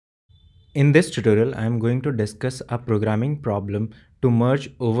In this tutorial, I am going to discuss a programming problem to merge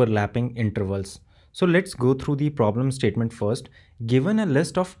overlapping intervals. So let's go through the problem statement first. Given a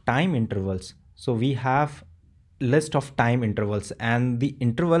list of time intervals, so we have list of time intervals and the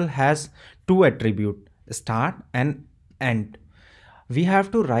interval has two attributes, start and end. We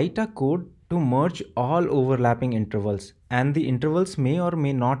have to write a code to merge all overlapping intervals, and the intervals may or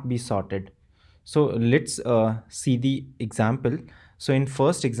may not be sorted. So let's see the example. So in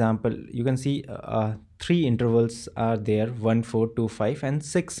first example, you can see three intervals are there: 1 4 2 5 and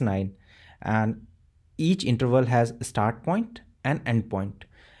 6 9, and each interval has a start point and end point.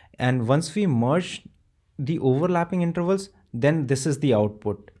 And once we merge the overlapping intervals, then this is the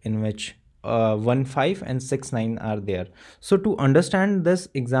output in which 1 5 and 6 9 are there. So to understand this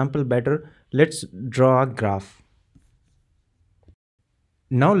example better, let's draw a graph.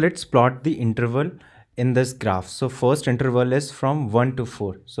 Now let's plot the interval in this graph. So first interval is from 1 to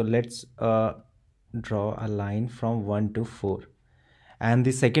 4. So let's draw a line from 1 to 4. And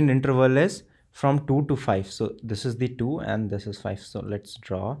the second interval is from 2 to 5. So this is the 2 and this is 5. So let's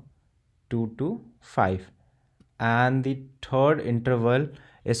draw 2 to 5. And the third interval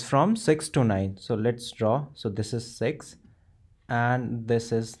is from 6 to 9. So let's draw. So this is 6 and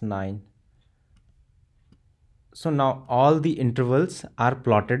this is 9. So now all the intervals are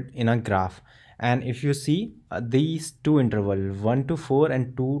plotted in a graph, and if you see these two intervals 1 to 4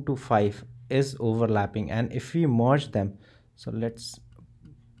 and 2 to 5 is overlapping, and if we merge them, so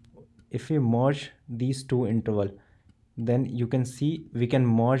if we merge these two interval, then you can see we can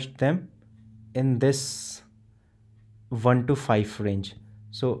merge them in this 1 to 5 range.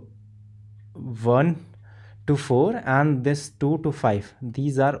 So 1 to 4 and this 2 to 5,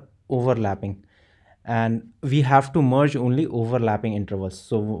 these are overlapping, and we have to merge only overlapping intervals.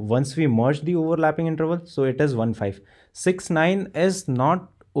 So once we merge the overlapping interval, so it is 1 5. 6 9 is not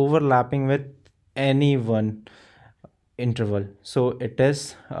overlapping with any one interval, so it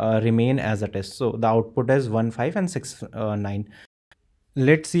is remain as it is. So the output is 1 5 and 6 9.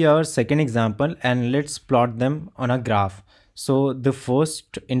 Let's see our second example and let's plot them on a graph. So the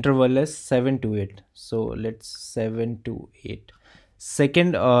first interval is 7 to 8. So let's 7 to 8.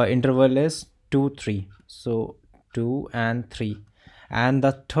 Second interval is 2 3. So 2 and 3. And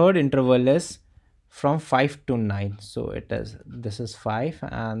the third interval is from 5 to 9. So this is 5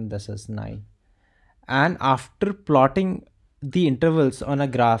 and this is 9. And after plotting the intervals on a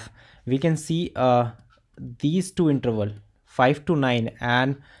graph, we can see these two interval 5 to 9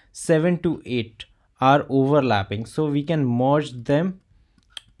 and 7 to 8 are overlapping, so we can merge them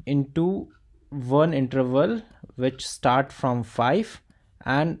into one interval which start from 5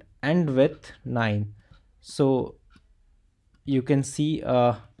 and end with 9. So you can see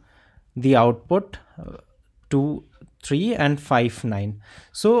the output 2 3 and 5 9.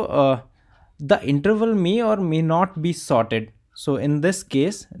 So the interval may or may not be sorted. So in this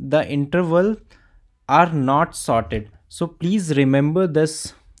case the interval are not sorted, so please remember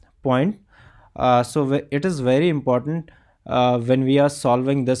this point. It is very important when we are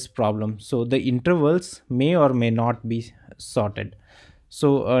solving this problem. So the intervals may or may not be sorted.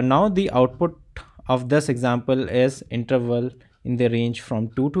 So now the output of this example is interval in the range from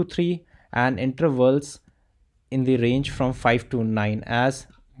 2 to 3 and intervals in the range from 5 to 9, as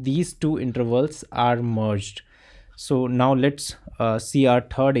these two intervals are merged. So now let's see our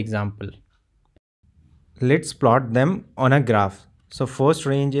third example. Let's plot them on a graph. So first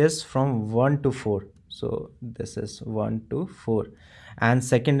range is from 1 to 4. So this is 1 to 4. And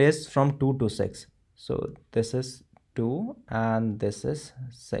second is from 2 to 6. So this is 2 and this is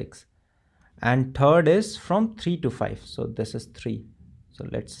 6. And third is from 3 to 5. So this is 3. So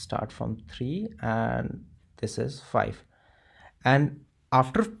let's start from 3 and this is 5. And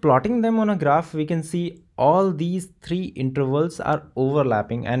after plotting them on a graph, we can see all these three intervals are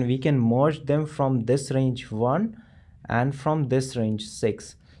overlapping, and we can merge them from this range 1 and from this range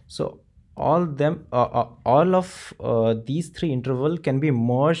 6. So all of these three interval can be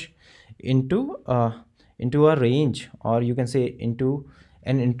merged into a range, or you can say into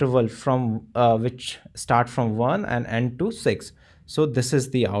an interval from which start from 1 and end to 6. So this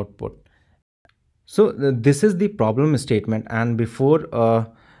is the output. So this is the problem statement, and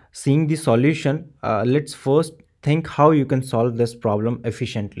before seeing the solution, let's first think how you can solve this problem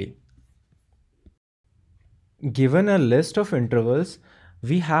efficiently. Given a list of intervals,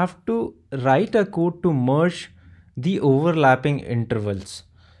 we have to write a code to merge the overlapping intervals.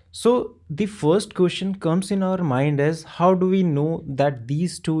 So the first question comes in our mind is, how do we know that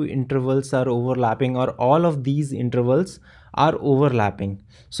these two intervals are overlapping, or all of these intervals are overlapping?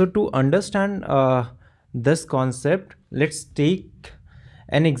 So to understand this concept, let's take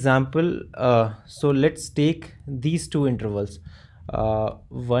an example. So let's take these two intervals,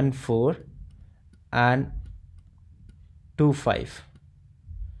 1 4 and 2 5.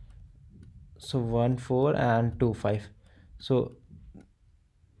 So 1 4 and 2 5. So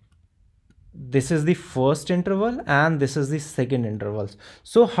this is the first interval and this is the second intervals.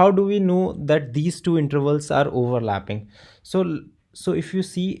 So how do we know that these two intervals are overlapping? So if you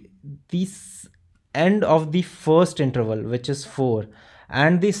see this end of the first interval, which is 4,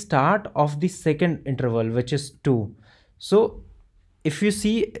 and the start of the second interval, which is 2, so if you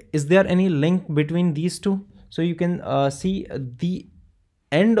see, is there any link between these two? So you can see the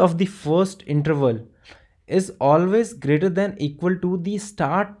end of the first interval is always greater than equal to the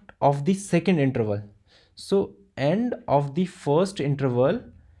start of the second interval. So end of the first interval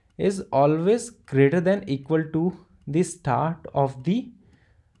is always greater than equal to the start of the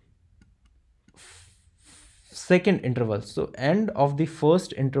second interval. So end of the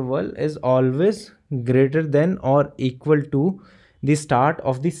first interval is always greater than or equal to the start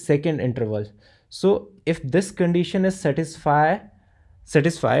of the second interval. So if this condition is satisfied,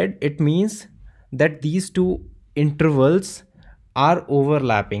 it means that these two intervals are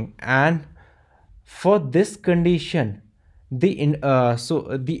overlapping, and for this condition the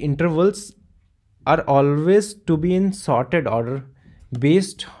intervals are always to be in sorted order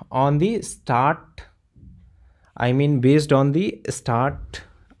based on the start, based on the start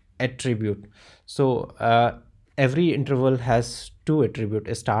attribute. So every interval has two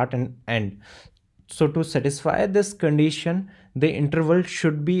attributes, start and end. So to satisfy this condition, the interval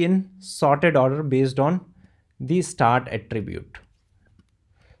should be in sorted order based on the start attribute.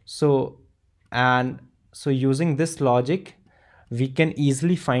 So and so using this logic, we can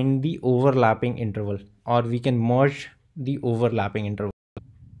easily find the overlapping interval, or we can merge the overlapping interval.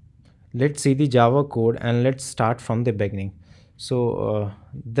 Let's see the Java code and let's start from the beginning. So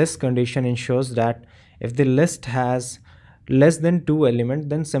this condition ensures that if the list has less than two elements,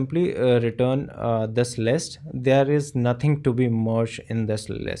 then simply return this list. There is nothing to be merged in this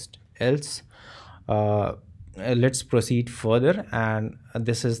list. Else, let's proceed further, and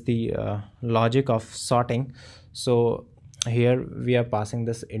this is the logic of sorting. So here we are passing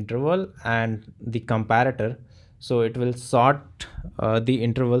this interval and the comparator, so it will sort the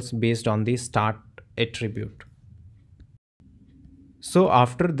intervals based on the start attribute. So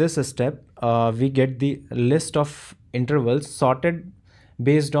after this step, we get the list of intervals sorted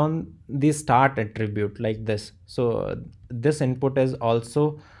based on the start attribute like this. So this input is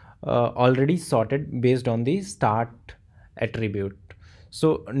also already sorted based on the start attribute.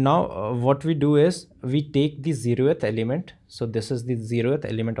 So now what we do is we take the 0th element. So this is the 0th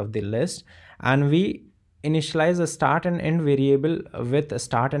element of the list, and we initialize a start and end variable with a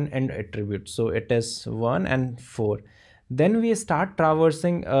start and end attribute. So it is 1 and 4. Then we start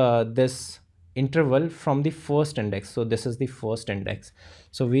traversing this interval from the first index. So this is the first index.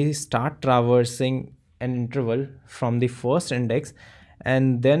 So we start traversing an interval from the first index,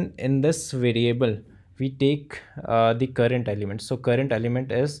 and then in this variable we take the current element. So current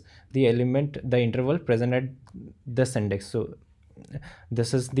element is the interval present at this index. So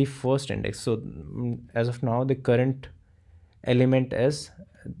this is the first index. So as of now, the current element is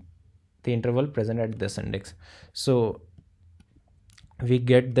the interval present at this index. So we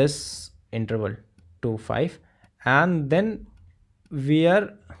get this interval 2 5, and then we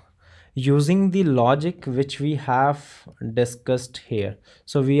are using the logic which we have discussed here.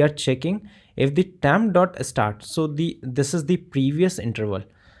 So we are checking if the temp dot start, so this is the previous interval,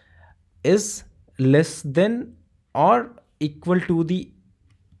 is less than or equal to the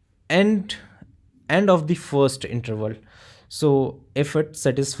end of the first interval. So if it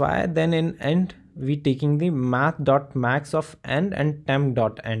satisfy, then in end we taking the math dot max of end and temp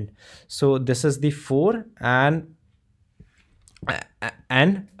dot end. So this is the 4, and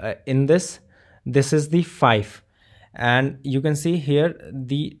in this is the 5, and you can see here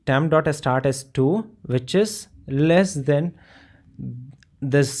the temp dot start is 2, which is less than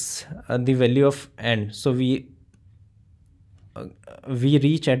this the value of end. So we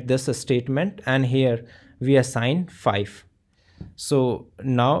reach at this statement, and here we assign 5. So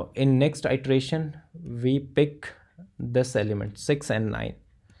now in next iteration we pick this element 6 and 9.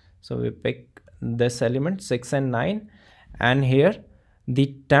 So we pick this element 6 and 9, and here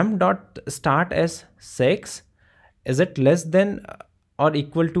the temp dot start as 6. Is it less than or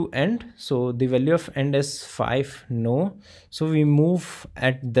equal to end? So the value of end is 5. No. So we move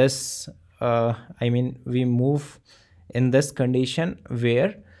at this we move in this condition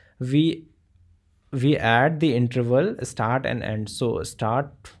where we add the interval start and end. So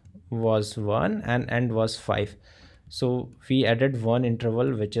start was 1 and end was 5. So we added one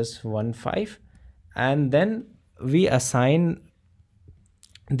interval which is 1 5, and then we assign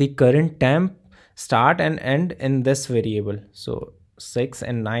the current temp start and end in this variable, so 6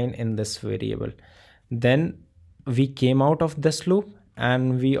 and 9 in this variable. Then we came out of this loop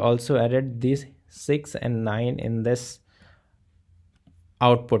and we also added these 6 and 9 in this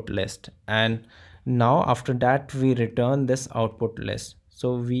output list, and now after that we return this output list.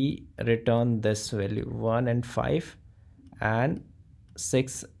 So we return this value 1 and 5 and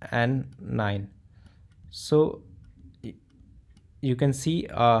 6 and 9. So you can see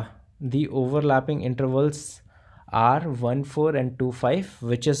the overlapping intervals are 1 4 and 2 5,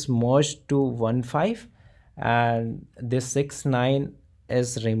 which is merged to 1 5, and this 6 9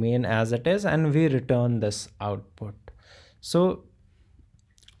 is remain as it is, and we return this output. So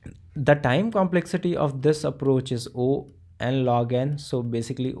the time complexity of this approach is O n log n. So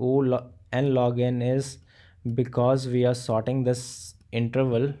basically n log n is because we are sorting this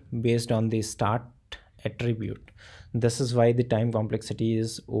interval based on the start attribute. This is why the time complexity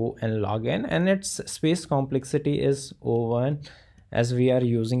is O n log n, and its space complexity is O1, as we are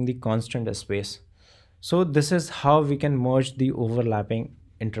using the constant space. So this is how we can merge the overlapping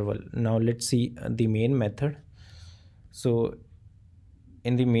interval. Now let's see the main method. So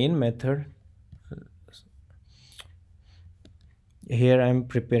in the main method, here I'm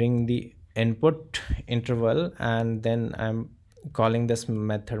preparing the input interval, and then I'm calling this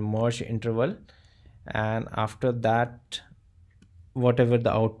method merge interval, and after that whatever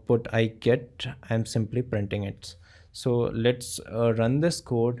the output I get, I'm simply printing it. So let's run this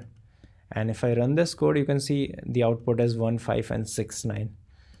code, and if I run this code, you can see the output is 1 5 and 6 9.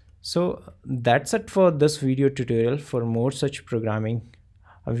 So that's it for this video tutorial. For more such programming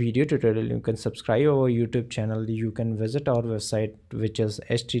video tutorial, you can subscribe our YouTube channel. You can visit our website, which is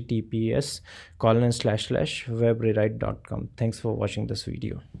https://webrewrite.com. Thanks for watching this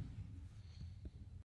video.